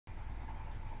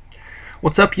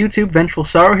What's up, YouTube? Vengeful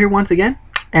Sorrow here once again,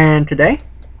 and today,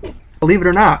 believe it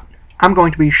or not, I'm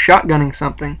going to be shotgunning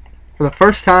something for the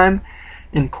first time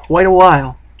in quite a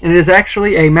while. And it is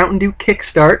actually a Mountain Dew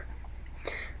Kickstart.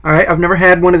 Alright, I've never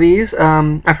had one of these.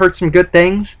 I've heard some good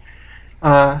things,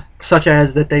 such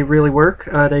as that they really work.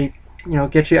 They,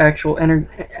 get you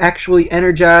actually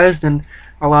energized, and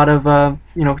a lot of,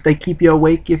 they keep you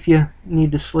awake if you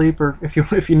need to sleep, or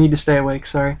if you need to stay awake,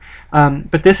 sorry.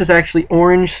 But this is actually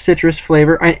orange citrus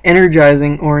flavor,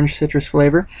 energizing orange citrus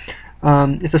flavor.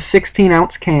 It's a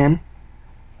 16-ounce can.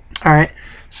 Alright,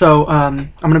 so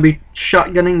I'm going to be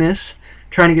shotgunning this,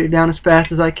 trying to get it down as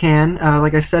fast as I can.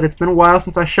 Like I said, it's been a while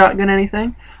since I shotgun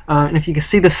anything. And if you can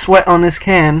see the sweat on this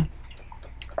can,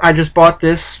 I just bought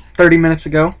this 30 minutes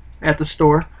ago at the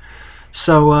store.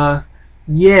 So,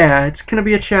 yeah, it's going to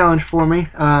be a challenge for me,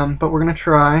 but we're going to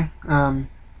try.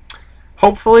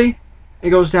 Hopefully, it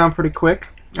goes down pretty quick.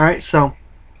 Alright, so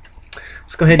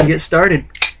let's go ahead and get started.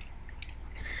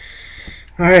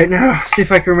 Alright, now, see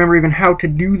if I can remember even how to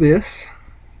do this.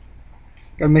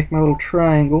 Gotta make my little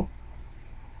triangle.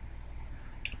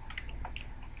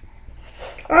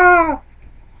 Ah!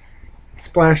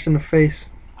 Splashed in the face.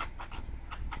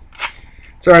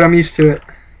 It's alright, I'm used to it.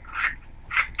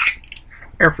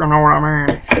 If you know what I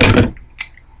mean.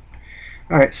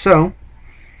 Alright, so.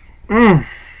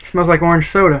 Smells like orange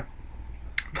soda.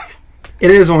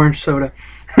 It is orange soda.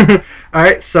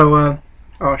 Alright, so,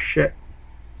 oh shit.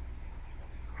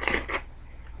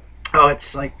 Oh,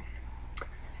 it's like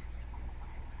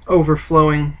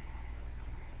overflowing.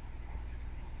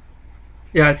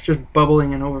 Yeah, it's just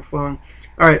bubbling and overflowing.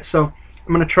 Alright, so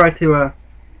I'm going to try to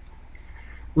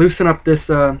loosen up this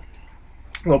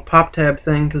little pop tab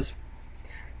thing, because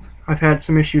I've had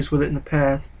some issues with it in the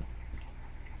past.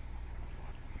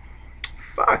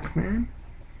 Fuck, man.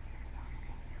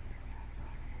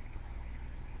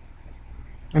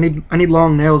 I need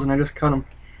long nails, and I just cut them.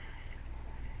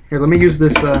 Here, let me use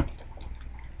this thing,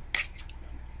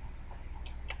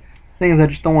 is I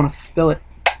just don't want to spill it.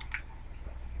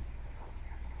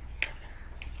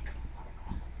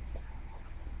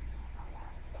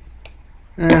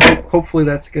 Hopefully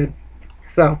that's good.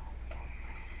 So,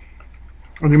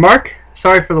 on your mark,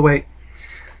 sorry for the wait.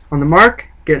 On the mark,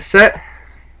 get set.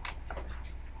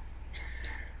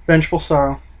 Vengeful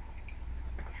Sorrow.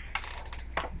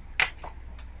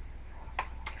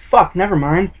 Fuck, never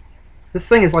mind. This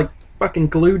thing is like fucking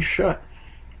glued shut.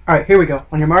 Alright, here we go.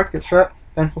 On your mark, get set.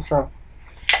 Vengeful Sorrow.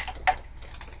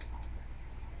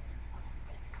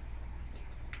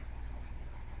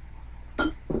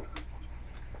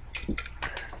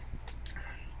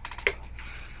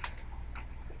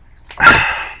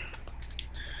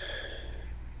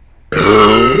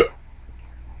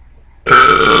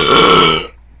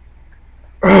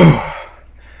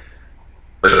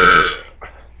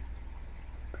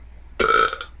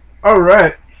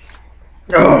 Alright.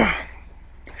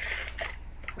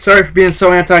 Sorry for being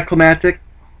so anticlimactic,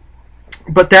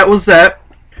 but that was that.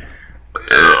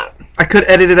 I could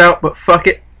edit it out, but fuck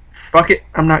it. Fuck it.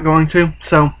 I'm not going to.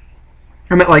 So,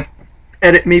 I meant like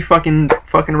edit me fucking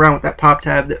around with that pop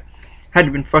tab that had to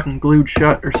have been fucking glued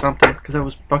shut or something, because I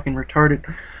was fucking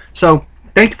retarded. So,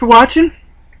 thank you for watching.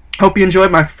 Hope you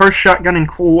enjoyed my first shotgun in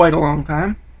quite a long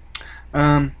time.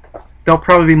 There'll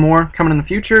probably be more coming in the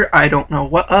future. I don't know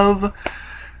what of.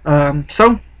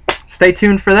 So, stay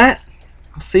tuned for that.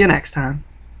 I'll see you next time.